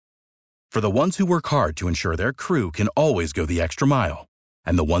For the ones who work hard to ensure their crew can always go the extra mile,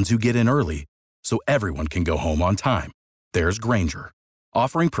 and the ones who get in early so everyone can go home on time, there's Grainger,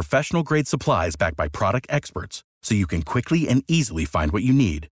 offering professional-grade supplies backed by product experts so you can quickly and easily find what you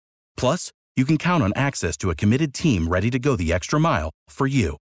need. Plus, you can count on access to a committed team ready to go the extra mile for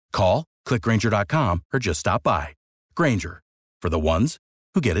you. Call, click Grainger.com, or just stop by. Grainger, for the ones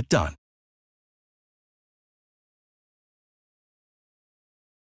who get it done.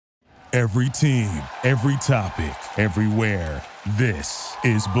 Every team, every topic, everywhere. This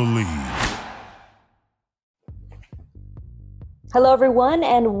is Believe. Hello, everyone,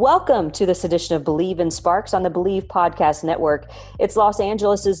 and welcome to this edition of Believe in Sparks on the Believe Podcast Network. It's Los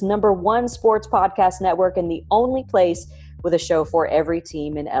Angeles' #1 sports podcast network and the only place with a show for every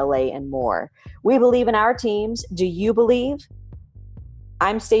team in LA and more. We believe in our teams. Do you believe?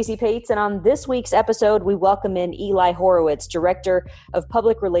 I'm Stacey Pates, and on this week's episode, we welcome in Eli Horowitz, Director of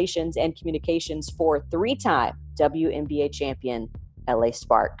Public Relations and Communications for three-time WNBA champion LA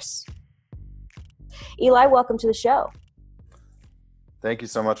Sparks. Eli, welcome to the show. Thank you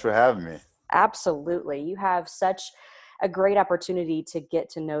so much for having me. Absolutely. You have such a great opportunity to get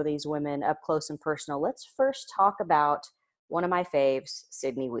to know these women up close and personal. Let's first talk about one of my faves,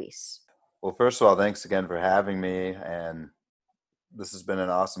 Sydney Wiese. Well, first of all, thanks again for having me. And this has been an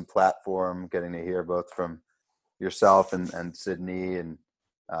awesome platform, getting to hear both from yourself and Sydney, and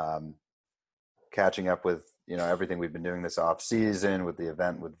catching up with, everything we've been doing this off season with the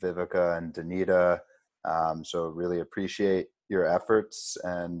event with Vivica and Danita. So really appreciate your efforts.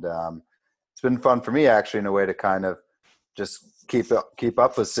 And it's been fun for me, actually, in a way, to kind of just keep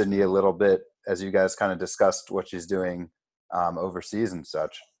up with Sydney a little bit as you guys kind of discussed what she's doing overseas and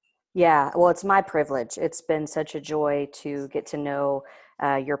such. Yeah, well, it's my privilege. It's been such a joy to get to know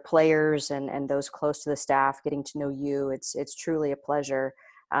your players and those close to the staff, getting to know you. It's truly a pleasure.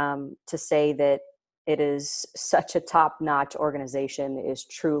 To say that it is such a top-notch organization is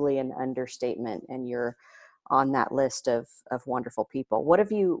truly an understatement, and you're on that list of wonderful people. What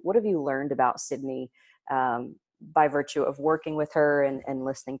have you learned about Sydney by virtue of working with her and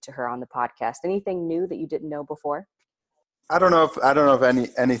listening to her on the podcast? Anything new that you didn't know before? I don't know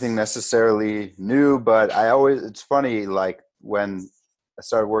if anything necessarily new, but it's funny, like when I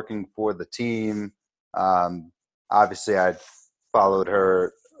started working for the team, obviously I followed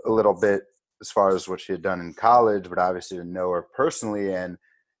her a little bit as far as what she had done in college, but obviously didn't know her personally. And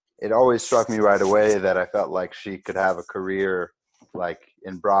it always struck me right away that I felt like she could have a career like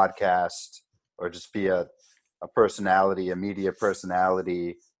in broadcast, or just be a personality, a media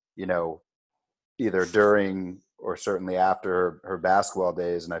personality, either during or certainly after her basketball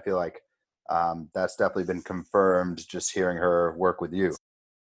days. And I feel like that's definitely been confirmed just hearing her work with you.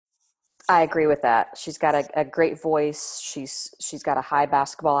 I agree with that. She's got a great voice. She's got a high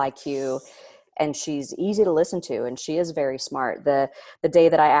basketball IQ, and she's easy to listen to, and she is very smart. The day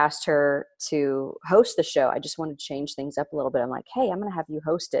that I asked her to host the show, I just wanted to change things up a little bit. I'm like, hey, I'm going to have you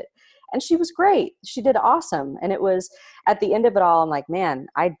host it. And she was great. She did awesome. And it was at the end of it all, I'm like, man,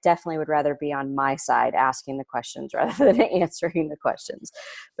 I definitely would rather be on my side asking the questions rather than answering the questions.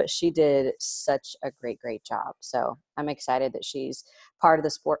 But she did such a great job. So I'm excited that she's part of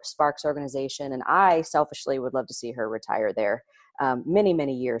the Sparks organization. And I selfishly would love to see her retire there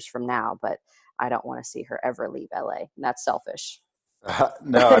many years from now. But I don't want to see her ever leave LA. And that's selfish.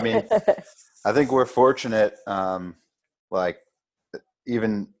 No, I mean, I think we're fortunate,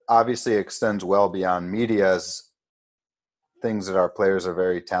 even obviously extends well beyond media, as things that our players are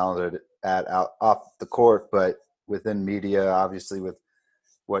very talented at off the court, but within media, obviously with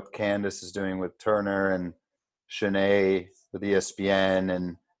what Candace is doing with Turner and Shanae with ESPN,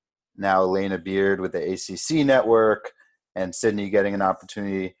 and now Elena Beard with the ACC network, and Sydney getting an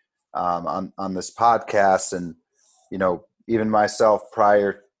opportunity on this podcast. And, even myself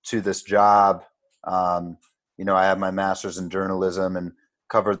prior to this job, I have my master's in journalism and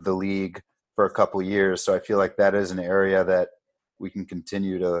covered the league for a couple of years. So I feel like that is an area that we can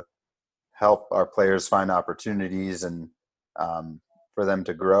continue to help our players find opportunities and for them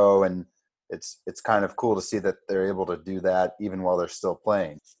to grow. And it's kind of cool to see that they're able to do that even while they're still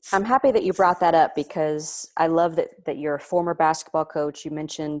playing. I'm happy that you brought that up, because I love that you're a former basketball coach. You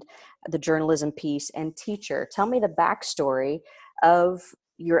mentioned the journalism piece and teacher. Tell me the backstory of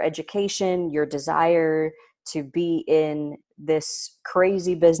your education, your desire to be in this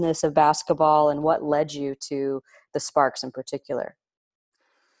crazy business of basketball, and what led you to the Sparks in particular.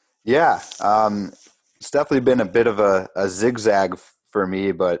 Yeah, it's definitely been a bit of a zigzag for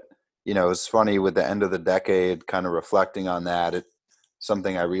me, but it's funny with the end of the decade, kind of reflecting on that,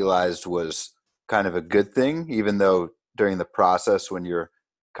 something I realized was kind of a good thing, even though during the process when you're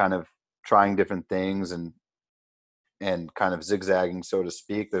kind of trying different things and kind of zigzagging, so to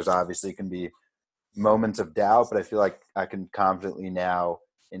speak. There's obviously can be moments of doubt, but I feel like I can confidently now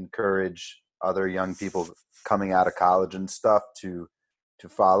encourage other young people coming out of college and stuff to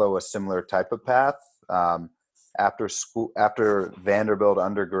follow a similar type of path. After Vanderbilt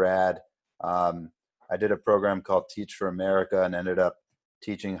undergrad, I did a program called Teach for America and ended up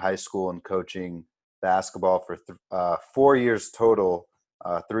teaching high school and coaching basketball for 4 years total.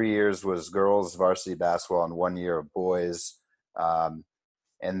 3 years was girls varsity basketball and 1 year of boys.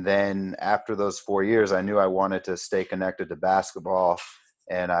 And then after those 4 years, I knew I wanted to stay connected to basketball.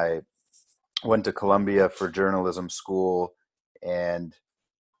 And I went to Columbia for journalism school and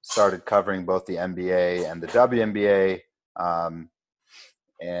started covering both the NBA and the WNBA.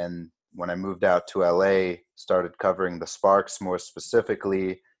 And when I moved out to LA, started covering the Sparks more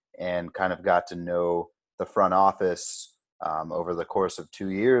specifically and kind of got to know the front office over the course of 2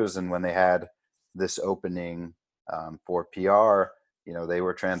 years. And when they had this opening for PR, they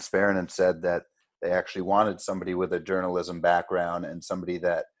were transparent and said that they actually wanted somebody with a journalism background and somebody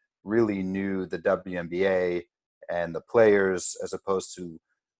that really knew the WNBA and the players, as opposed to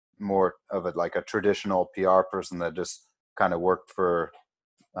more of a traditional PR person that just kind of worked for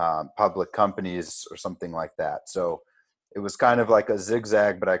public companies or something like that. So it was kind of like a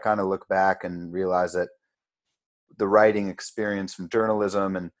zigzag, but I kind of look back and realize that the writing experience from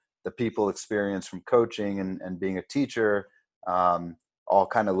journalism and the people experience from coaching and being a teacher all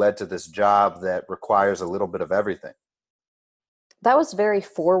kind of led to this job that requires a little bit of everything. That was very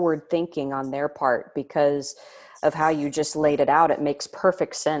forward thinking on their part because of how you just laid it out. It makes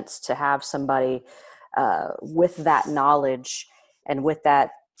perfect sense to have somebody with that knowledge and with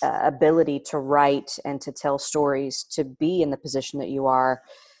that ability to write and to tell stories to be in the position that you are.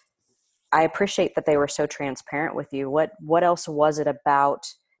 I appreciate that they were so transparent with you. What else was it about?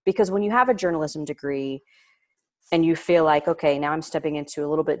 Because when you have a journalism degree and you feel like, okay, now I'm stepping into a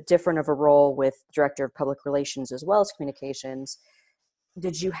little bit different of a role with director of public relations as well as communications,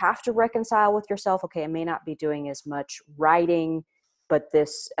 did you have to reconcile with yourself, okay, I may not be doing as much writing, but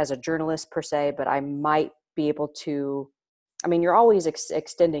this as a journalist per se, but I might be able to, you're always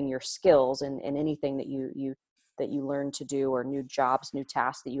extending your skills in anything that you learn to do, or new jobs, new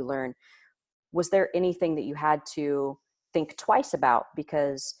tasks that you learn. Was there anything that you had to think twice about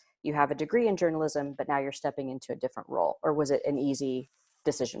because you have a degree in journalism, but now you're stepping into a different role? Or was it an easy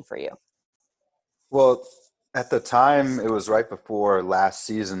decision for you? Well, at the time, it was right before last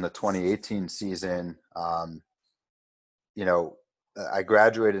season, the 2018 season. I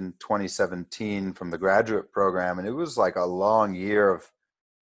graduated in 2017 from the graduate program, and it was like a long year of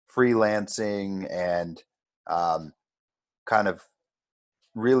freelancing and kind of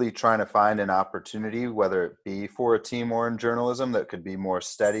really trying to find an opportunity, whether it be for a team or in journalism, that could be more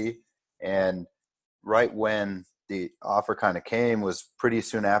steady. And right when the offer kind of came was pretty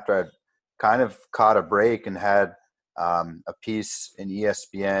soon after I'd kind of caught a break and had a piece in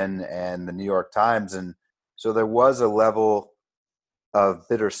ESPN and the New York Times. And so there was a level of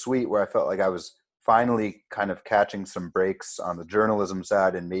bittersweet where I felt like I was finally kind of catching some breaks on the journalism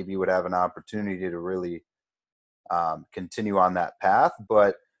side and maybe would have an opportunity to really continue on that path.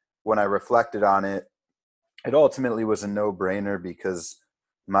 But when I reflected on it, it ultimately was a no-brainer because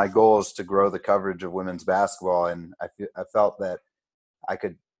my goal is to grow the coverage of women's basketball. And I felt that I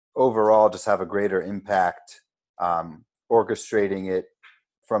could overall just have a greater impact orchestrating it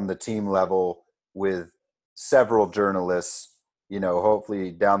from the team level with several journalists,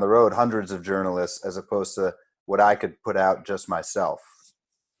 hopefully down the road, hundreds of journalists, as opposed to what I could put out just myself.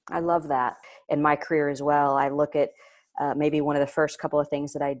 I love that. In my career as well, I look at maybe one of the first couple of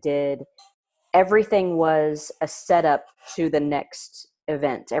things that I did, everything was a setup to the next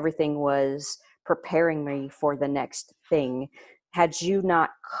event. Everything was preparing me for the next thing. Had you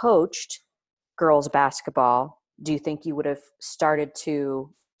not coached girls basketball, do you think you would have started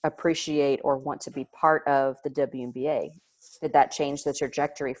to appreciate or want to be part of the WNBA? Did that change the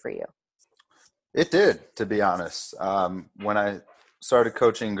trajectory for you? It did, to be honest. When I started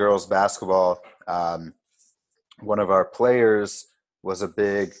coaching girls basketball, one of our players was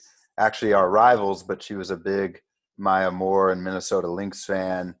actually our rivals, but she was a big Maya Moore and Minnesota Lynx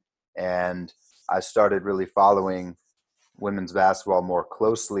fan. And I started really following women's basketball more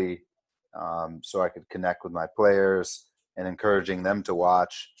closely so I could connect with my players and encouraging them to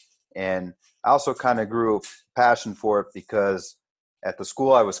watch. And I also kind of grew a passion for it because at the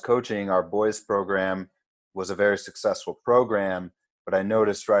school I was coaching, our boys program was a very successful program, but I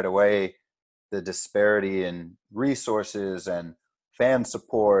noticed right away the disparity in resources and fan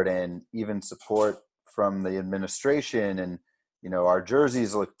support and even support from the administration. And our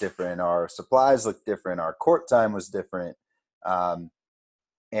jerseys looked different, our supplies looked different, our court time was different.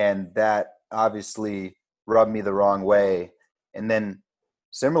 And that obviously rubbed me the wrong way. And then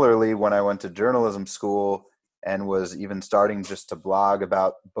similarly, when I went to journalism school and was even starting just to blog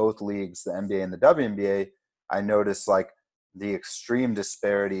about both leagues, the NBA and the WNBA, I noticed like the extreme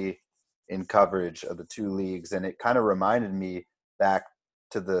disparity in coverage of the two leagues. And it kind of reminded me back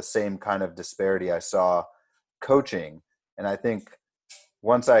to the same kind of disparity I saw coaching. And I think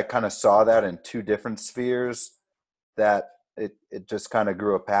once I kind of saw that in two different spheres, that it just kind of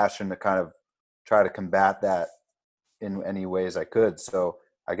grew a passion to kind of try to combat that in any ways I could. So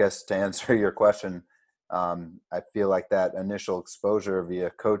I guess to answer your question, I feel like that initial exposure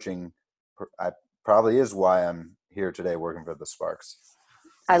via coaching probably is why I'm here today working for the Sparks.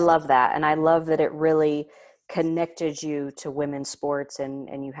 I love that. And I love that it really connected you to women's sports,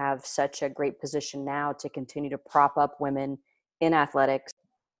 and you have such a great position now to continue to prop up women in athletics.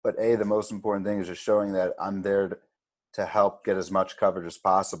 But the most important thing is just showing that I'm there to help get as much coverage as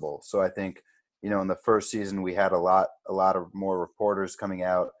possible. So I think, in the first season we had a lot of more reporters coming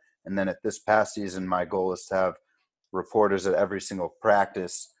out. And then at this past season, my goal is to have reporters at every single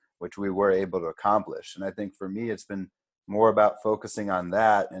practice, which we were able to accomplish. And I think for me, it's been more about focusing on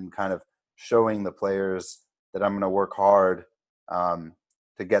that and kind of showing the players that I'm going to work hard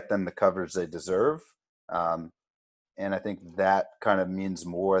to get them the coverage they deserve. And I think that kind of means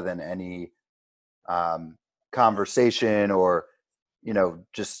more than any conversation or,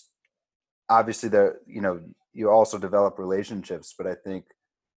 just obviously you also develop relationships, but I think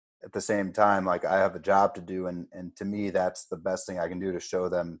at the same time, like I have a job to do. And to me, that's the best thing I can do to show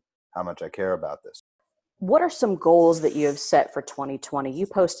them how much I care about this. What are some goals that you have set for 2020? You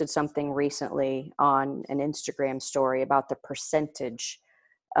posted something recently on an Instagram story about the percentage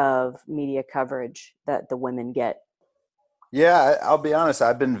of media coverage that the women get. Yeah, I'll be honest.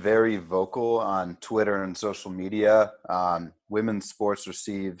 I've been very vocal on Twitter and social media. Women's sports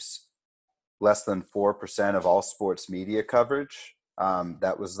receives less than 4% of all sports media coverage.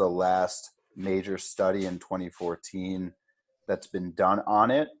 That was the last major study in 2014 that's been done on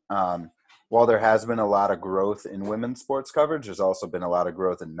it. While there has been a lot of growth in women's sports coverage, there's also been a lot of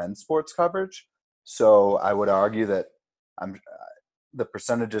growth in men's sports coverage. So I would argue that the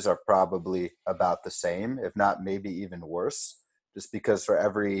percentages are probably about the same, if not maybe even worse, just because for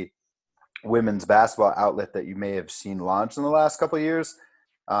every women's basketball outlet that you may have seen launched in the last couple of years,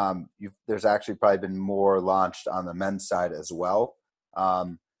 there's actually probably been more launched on the men's side as well.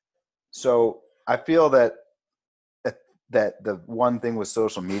 So I feel that the one thing with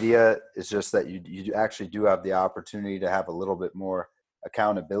social media is just that you actually do have the opportunity to have a little bit more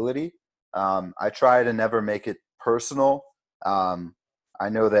accountability. I try to never make it personal. I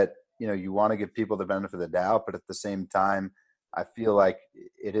know that, you want to give people the benefit of the doubt, but at the same time, I feel like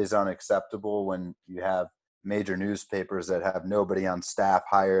it is unacceptable when you have major newspapers that have nobody on staff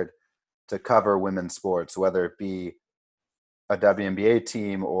hired to cover women's sports, whether it be a WNBA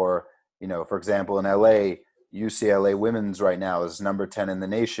team or, for example, in LA, UCLA women's right now is number 10 in the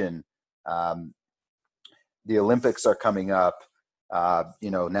nation. The Olympics are coming up.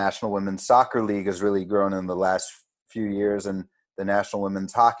 National Women's Soccer League has really grown in the last few years, and the National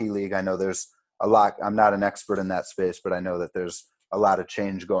Women's Hockey League, I know there's a lot. I'm not an expert in that space, but I know that there's a lot of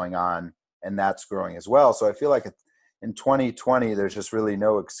change going on, and that's growing as well. So I feel like in 2020, there's just really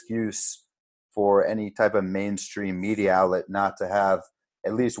no excuse for any type of mainstream media outlet not to have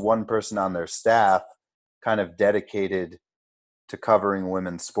at least one person on their staff kind of dedicated to covering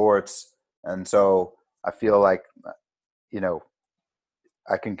women's sports. And so I feel like,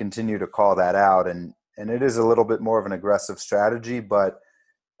 I can continue to call that out, and it is a little bit more of an aggressive strategy, but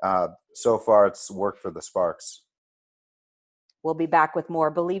so far it's worked for the Sparks. We'll be back with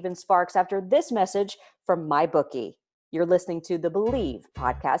more Believe in Sparks after this message from MyBookie. You're listening to the Believe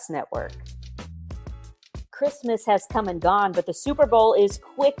Podcast Network. Christmas has come and gone, but the Super Bowl is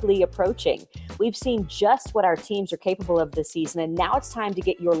quickly approaching. We've seen just what our teams are capable of this season, and now it's time to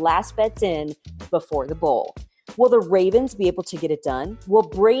get your last bets in before the bowl. Will the Ravens be able to get it done? Will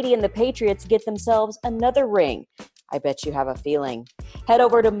Brady and the Patriots get themselves another ring? I bet you have a feeling. Head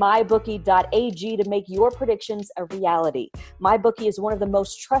over to mybookie.ag to make your predictions a reality. MyBookie is one of the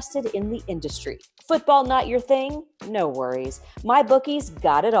most trusted in the industry. Football not your thing? No worries. MyBookie's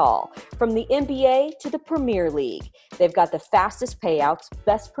got it all. From the NBA to the Premier League. They've got the fastest payouts,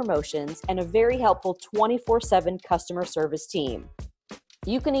 best promotions, and a very helpful 24/7 customer service team.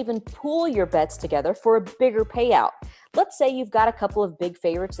 You can even pool your bets together for a bigger payout. Let's say you've got a couple of big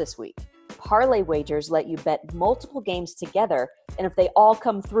favorites this week. Parlay wagers let you bet multiple games together, and if they all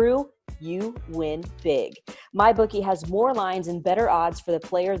come through, you win big. MyBookie has more lines and better odds for the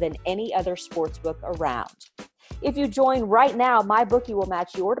player than any other sportsbook around. If you join right now, MyBookie will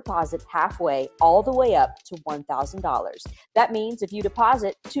match your deposit halfway, all the way up to $1,000. That means if you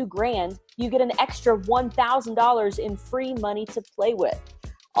deposit $2,000, you get an extra $1,000 in free money to play with.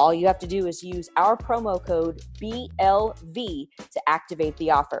 All you have to do is use our promo code BLV to activate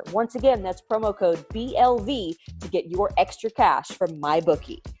the offer. Once again, that's promo code BLV to get your extra cash from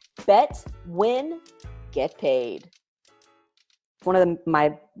MyBookie. Bet, win, get paid. One of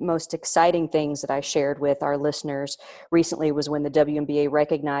my most exciting things that I shared with our listeners recently was when the WNBA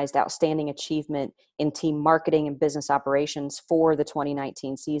recognized outstanding achievement in team marketing and business operations for the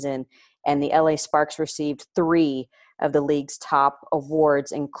 2019 season. And the LA Sparks received 3 of the league's top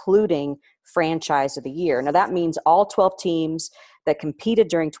awards, including Franchise of the Year. Now, that means all 12 teams that competed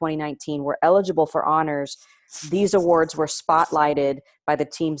during 2019 were eligible for honors. These awards were spotlighted by the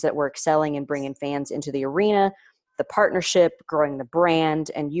teams that were excelling in bringing fans into the arena, the partnership, growing the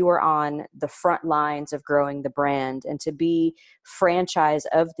brand, and you are on the front lines of growing the brand. And to be Franchise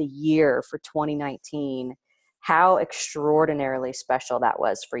of the Year for 2019, how extraordinarily special that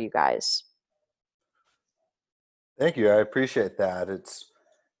was for you guys. Thank you. I appreciate that.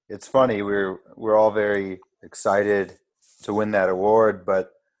 It's funny. We're all very excited to win that award,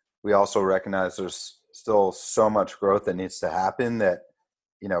 but we also recognize there's still so much growth that needs to happen that,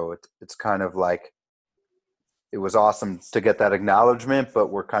 it's kind of like, it was awesome to get that acknowledgement, but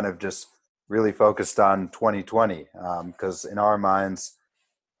we're kind of just really focused on 2020 because in our minds,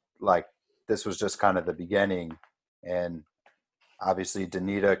 like, this was just kind of the beginning. And obviously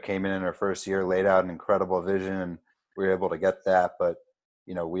Danita came in her first year, laid out an incredible vision, and we were able to get that. But,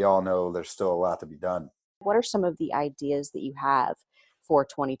 we all know there's still a lot to be done. What are some of the ideas that you have for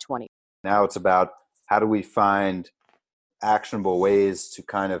 2020? Now it's about how do we find actionable ways to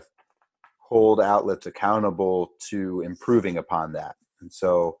kind of hold outlets accountable to improving upon that. And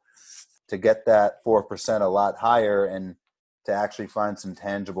so to get that 4% a lot higher and to actually find some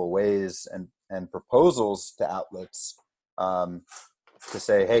tangible ways and proposals to outlets to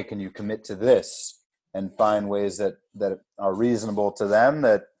say, hey, can you commit to this? And find ways that are reasonable to them,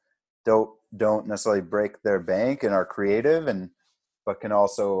 that don't necessarily break their bank and are creative, but can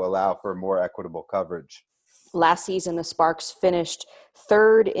also allow for more equitable coverage. Last season, the Sparks finished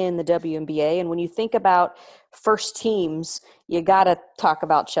 3rd in the WNBA. And when you think about first teams, you got to talk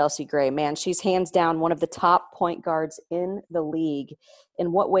about Chelsea Gray. Man, she's hands down one of the top point guards in the league.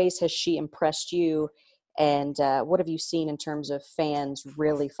 In what ways has she impressed you? And what have you seen in terms of fans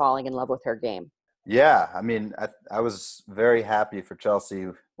really falling in love with her game? Yeah, I mean, I was very happy for Chelsea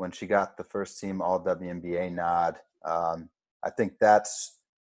when she got the first team All WNBA nod. I think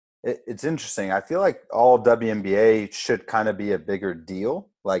it's interesting. I feel like All WNBA should kind of be a bigger deal.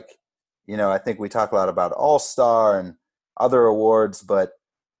 Like, I think we talk a lot about All-Star and other awards, but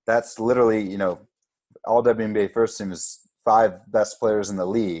that's literally, All WNBA first team is 5 best players in the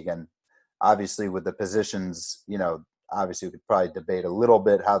league. And obviously with the positions, obviously we could probably debate a little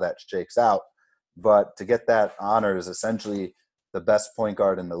bit how that shakes out. But to get that honor is essentially the best point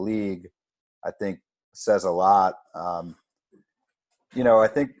guard in the league, I think says a lot. I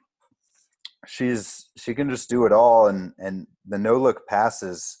think she can just do it all, and the no-look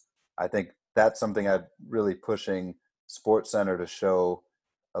passes, I think that's something I'm really pushing SportsCenter to show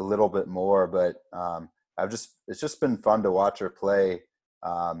a little bit more. But it's just been fun to watch her play.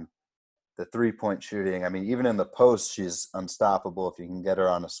 The 3-point shooting, I mean, even in the post, she's unstoppable if you can get her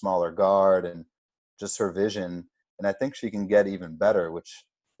on a smaller guard, and just her vision. And I think she can get even better, which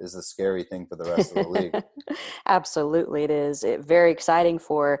is the scary thing for the rest of the league. Absolutely, it is. Very exciting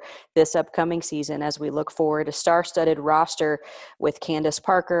for this upcoming season as we look forward to star-studded roster with Candace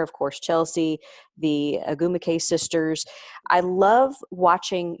Parker, of course, Chelsea, the Agumake sisters. I love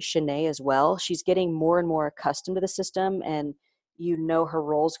watching Shanae as well. She's getting more and more accustomed to the system, and her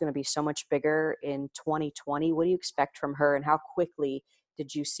role is going to be so much bigger in 2020. What do you expect from her, and how quickly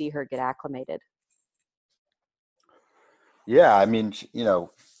did you see her get acclimated? Yeah, I mean,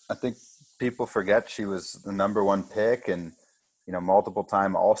 I think people forget she was the number 1 pick and, multiple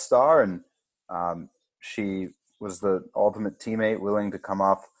time All-Star. And she was the ultimate teammate, willing to come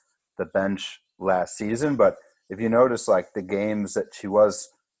off the bench last season. But if you notice, like, the games that she was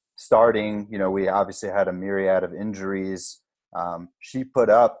starting, we obviously had a myriad of injuries. She put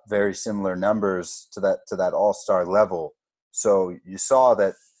up very similar numbers to that All-Star level. So you saw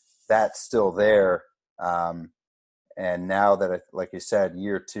that that's still there. And now that, like you said,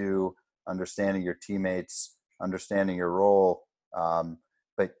 year 2, understanding your teammates, understanding your role.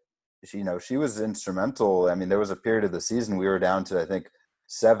 But, she was instrumental. I mean, there was a period of the season we were down to, I think,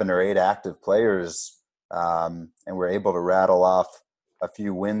 7 or 8 active players and were able to rattle off a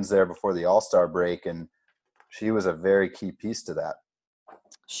few wins there before the All-Star break, and she was a very key piece to that.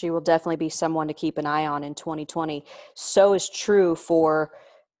 She will definitely be someone to keep an eye on in 2020. So is true for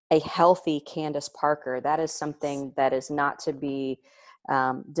a healthy Candace Parker. That is something that is not to be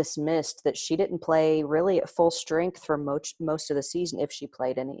dismissed, that she didn't play really at full strength for most of the season, if she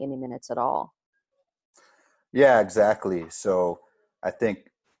played any minutes at all. Yeah, exactly. So I think,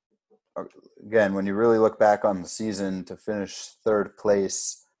 again, when you really look back on the season, to finish third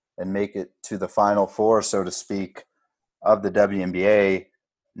place and make it to the Final Four, so to speak, of the WNBA,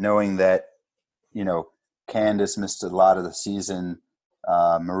 knowing that, Candace missed a lot of the season.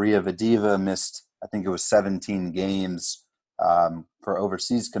 Maria Vadeeva missed, I think it was 17 games for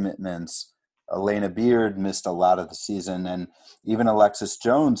overseas commitments. Elena Beard missed a lot of the season. And even Alexis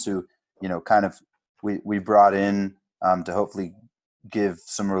Jones, who, we brought in to hopefully give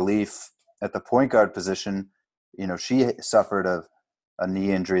some relief at the point guard position. She suffered a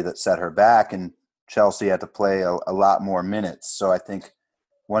knee injury that set her back, and Chelsea had to play a lot more minutes. So I think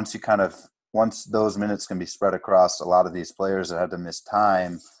once those minutes can be spread across a lot of these players that had to miss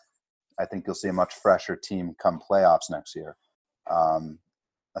time, I think you'll see a much fresher team come playoffs next year.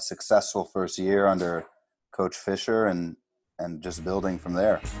 A successful first year under Coach Fisher and just building from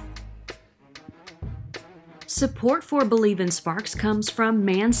there. Support for Believe in Sparks comes from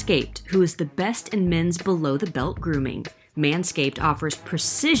Manscaped, who is the best in men's below-the-belt grooming. Manscaped offers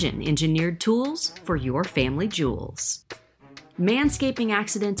precision-engineered tools for your family jewels. Manscaping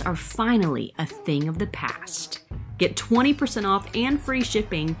accidents are finally a thing of the past. Get 20% off and free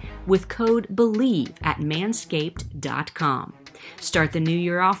shipping with code BELIEVE at manscaped.com. Start the new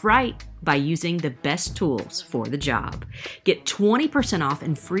year off right by using the best tools for the job. Get 20% off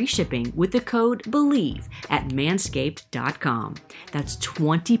and free shipping with the code BELIEVE at manscaped.com. That's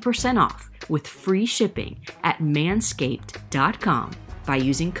 20% off with free shipping at manscaped.com by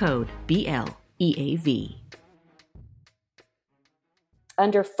using code BLEAV.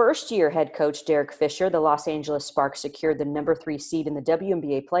 Under first-year head coach Derek Fisher, the Los Angeles Sparks secured the number 3 seed in the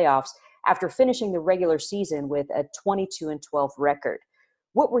WNBA playoffs after finishing the regular season with a 22-12 record.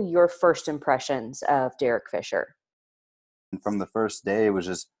 What were your first impressions of Derek Fisher? From the first day, it was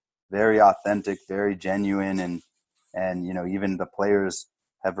just very authentic, very genuine, and even the players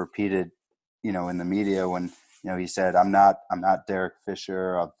have repeated, in the media when he said, "I'm not Derek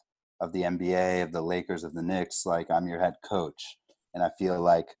Fisher of the NBA, of the Lakers, of the Knicks. Like, I'm your head coach." And I feel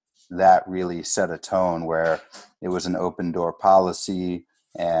like that really set a tone where it was an open door policy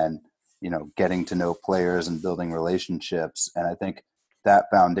and, getting to know players and building relationships. And I think that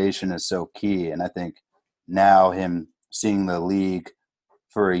foundation is so key. And I think now him seeing the league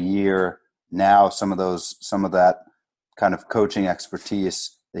for a year, now some of that kind of coaching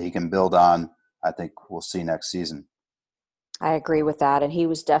expertise that he can build on, I think we'll see next season. I agree with that. And he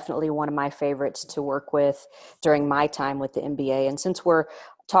was definitely one of my favorites to work with during my time with the NBA. And since we're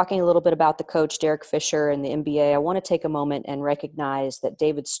talking a little bit about the coach, Derek Fisher, and the NBA, I want to take a moment and recognize that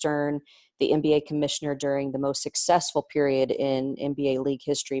David Stern, the NBA commissioner during the most successful period in NBA league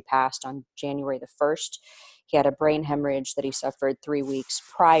history, passed on January the 1st. He had a brain hemorrhage that he suffered 3 weeks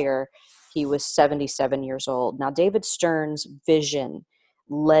prior. He was 77 years old. Now, David Stern's vision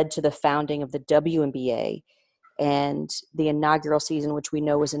led to the founding of the WNBA and the inaugural season, which we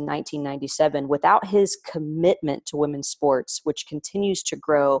know was in 1997. Without his commitment to women's sports, which continues to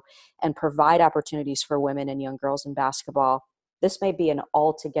grow and provide opportunities for women and young girls in basketball, this may be an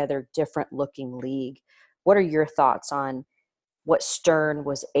altogether different looking league. What are your thoughts on what Stern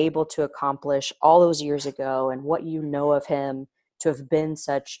was able to accomplish all those years ago and what you know of him to have been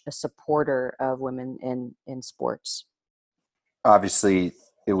such a supporter of women in sports? Obviously,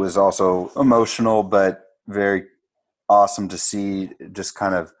 it was also emotional, but very awesome to see just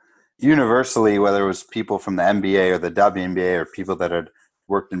kind of universally, whether it was people from the NBA or the WNBA or people that had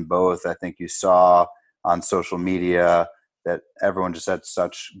worked in both. I think you saw on social media that everyone just had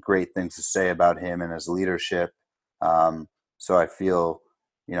such great things to say about him and his leadership. So I feel,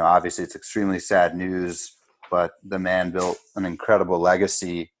 obviously it's extremely sad news, but the man built an incredible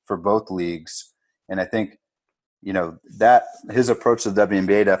legacy for both leagues. And I think, that his approach to the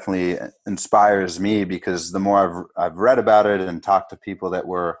WNBA definitely inspires me, because the more I've read about it and talked to people that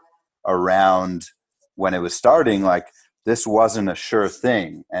were around when it was starting, like, this wasn't a sure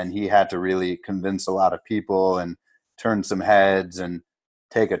thing. And he had to really convince a lot of people and turn some heads and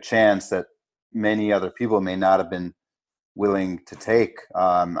take a chance that many other people may not have been willing to take.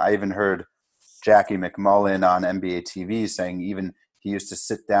 I even heard Jackie McMullen on NBA TV saying even he used to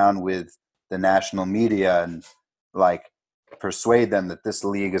sit down with the national media and persuade them that this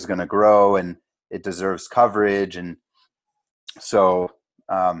league is going to grow and it deserves coverage. And so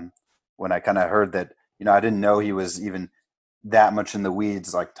when I kind of heard that, I didn't know he was even that much in the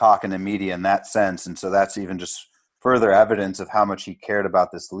weeds, like talking to media in that sense. And so that's even just further evidence of how much he cared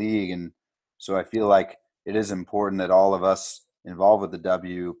about this league. And so I feel like it is important that all of us involved with the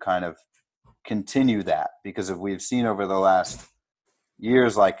W kind of continue that, because if we've seen over the last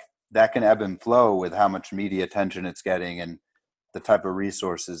years, like that can ebb and flow with how much media attention it's getting and the type of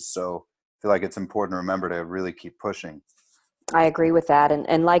resources. So I feel like it's important to remember to really keep pushing. I agree with that.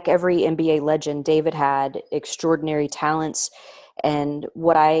 And like every NBA legend, David had extraordinary talents. And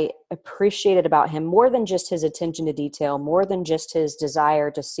what I appreciated about him, more than just his attention to detail, more than just his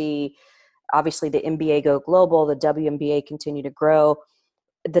desire to see, obviously, the NBA go global, the WNBA continue to grow,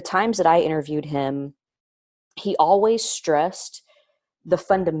 the times that I interviewed him, he always stressed the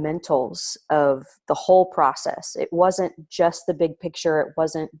fundamentals of the whole process. It wasn't just the big picture. It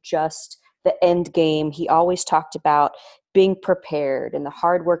wasn't just the end game. He always talked about being prepared and the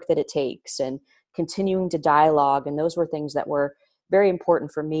hard work that it takes and continuing to dialogue. And those were things that were very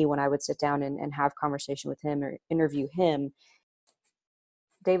important for me when I would sit down and have conversation with him or interview him.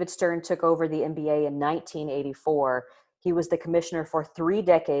 David Stern took over the NBA in 1984. He was the commissioner for 3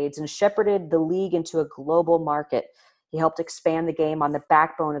 decades and shepherded the league into a global market. He helped expand the game on the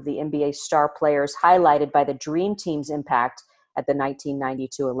backbone of the NBA star players, highlighted by the Dream Team's impact at the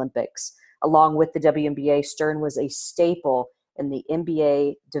 1992 Olympics. Along with the WNBA, Stern was a staple in the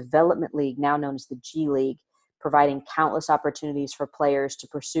NBA Development League, now known as the G League, providing countless opportunities for players to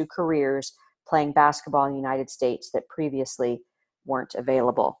pursue careers playing basketball in the United States that previously weren't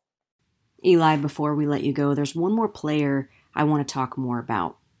available. Eli, before we let you go, there's one more player I want to talk more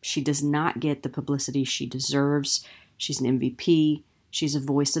about. She does not get the publicity she deserves. She's an MVP. She's a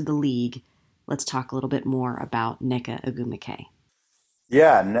voice of the league. Let's talk a little bit more about Nneka Ogwumike.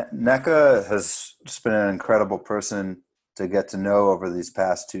 Yeah, Nneka has just been an incredible person to get to know over these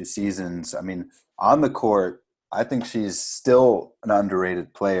past 2 seasons. I mean, on the court, I think she's still an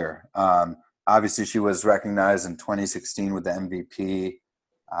underrated player. Obviously, she was recognized in 2016 with the MVP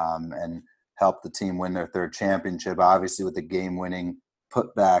and helped the team win their 3rd championship, obviously with the game-winning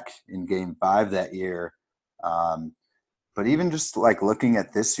putback in Game 5 that year. But even just like looking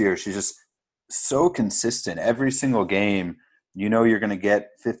at this year, she's just so consistent. Every single game, you're going to get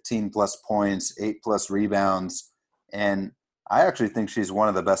 15-plus points, 8-plus rebounds. And I actually think she's one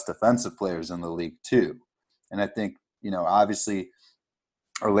of the best defensive players in the league, too. And I think, obviously,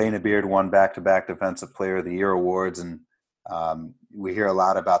 Elena Beard won back-to-back Defensive Player of the Year awards. And we hear a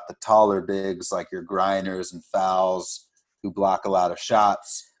lot about the taller bigs like your Greiners and Fouls who block a lot of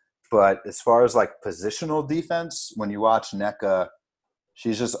shots. But as far as like positional defense, when you watch Nneka,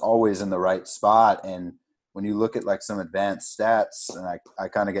 she's just always in the right spot. And when you look at like some advanced stats, and I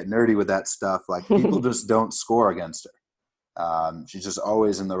kind of get nerdy with that stuff, like people just don't score against her. She's just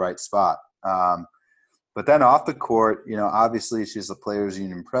always in the right spot. But then off the court, obviously she's the Players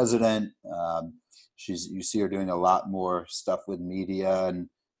Union president. You see her doing a lot more stuff with media and,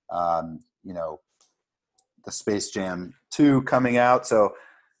 the Space Jam 2 coming out. So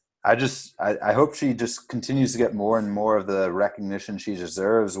I hope she just continues to get more and more of the recognition she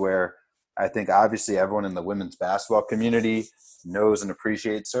deserves, where I think obviously everyone in the women's basketball community knows and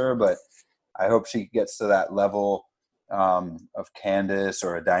appreciates her, but I hope she gets to that level of Candace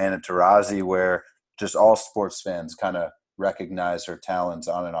or a Diana Taurasi where just all sports fans kind of recognize her talents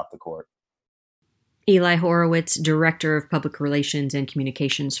on and off the court. Eli Horowitz, Director of Public Relations and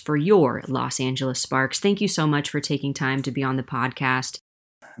Communications for your Los Angeles Sparks. Thank you so much for taking time to be on the podcast.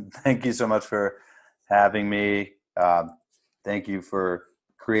 Thank you so much for having me. Thank you for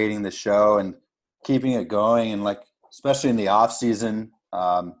creating the show and keeping it going. And especially in the off season,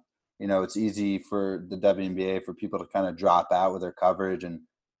 it's easy for the WNBA for people to kind of drop out with their coverage, and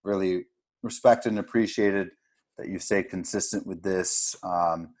really respected and appreciated that you stay consistent with this,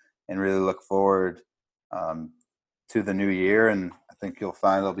 and really look forward to the new year. And I think you'll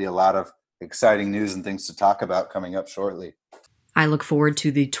find there'll be a lot of exciting news and things to talk about coming up shortly. I look forward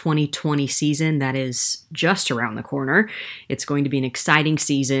to the 2020 season that is just around the corner. It's going to be an exciting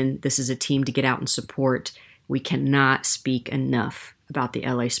season. This is a team to get out and support. We cannot speak enough about the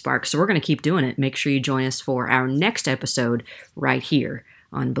LA Sparks. So we're going to keep doing it. Make sure you join us for our next episode right here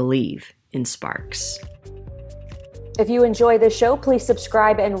on Believe in Sparks. If you enjoy this show, please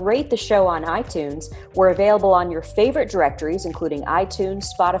subscribe and rate the show on iTunes. We're available on your favorite directories, including iTunes,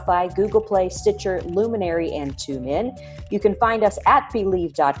 Spotify, Google Play, Stitcher, Luminary, and TuneIn. You can find us at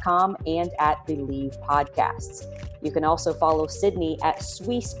Believe.com and at Believe Podcasts. You can also follow Sydney at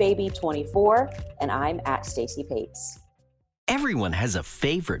SweesBaby24, and I'm at Stacey Pates. Everyone has a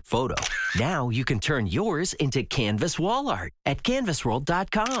favorite photo. Now you can turn yours into canvas wall art at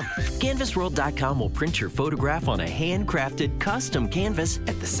canvasworld.com. Canvasworld.com will print your photograph on a handcrafted custom canvas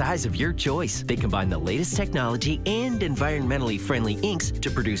at the size of your choice. They combine the latest technology and environmentally friendly inks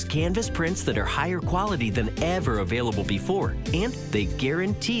to produce canvas prints that are higher quality than ever available before. And they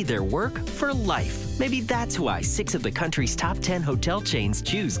guarantee their work for life. Maybe that's why 6 of the country's top 10 hotel chains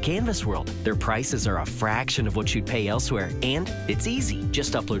choose Canvas World. Their prices are a fraction of what you'd pay elsewhere, and it's easy.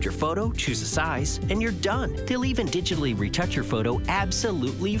 Just upload your photo, choose a size, and you're done. They'll even digitally retouch your photo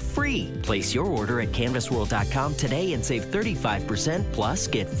absolutely free. Place your order at canvasworld.com today and save 35%, plus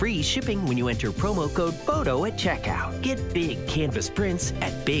get free shipping when you enter promo code PHOTO at checkout. Get big canvas prints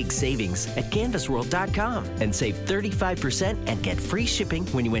at big savings at canvasworld.com and save 35% and get free shipping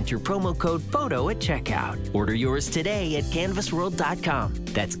when you enter promo code PHOTO at checkout. Order yours today at canvasworld.com.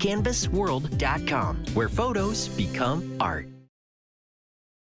 That's canvasworld.com, where photos become art.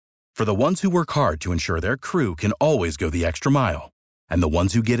 For the ones who work hard to ensure their crew can always go the extra mile, and the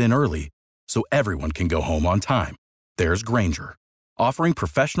ones who get in early so everyone can go home on time, there's Grainger, offering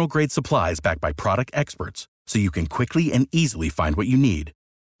professional-grade supplies backed by product experts so you can quickly and easily find what you need.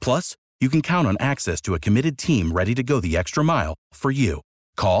 Plus, you can count on access to a committed team ready to go the extra mile for you.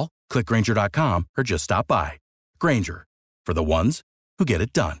 Call, click Grainger.com, or just stop by. Grainger, for the ones who get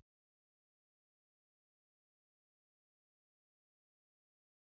it done.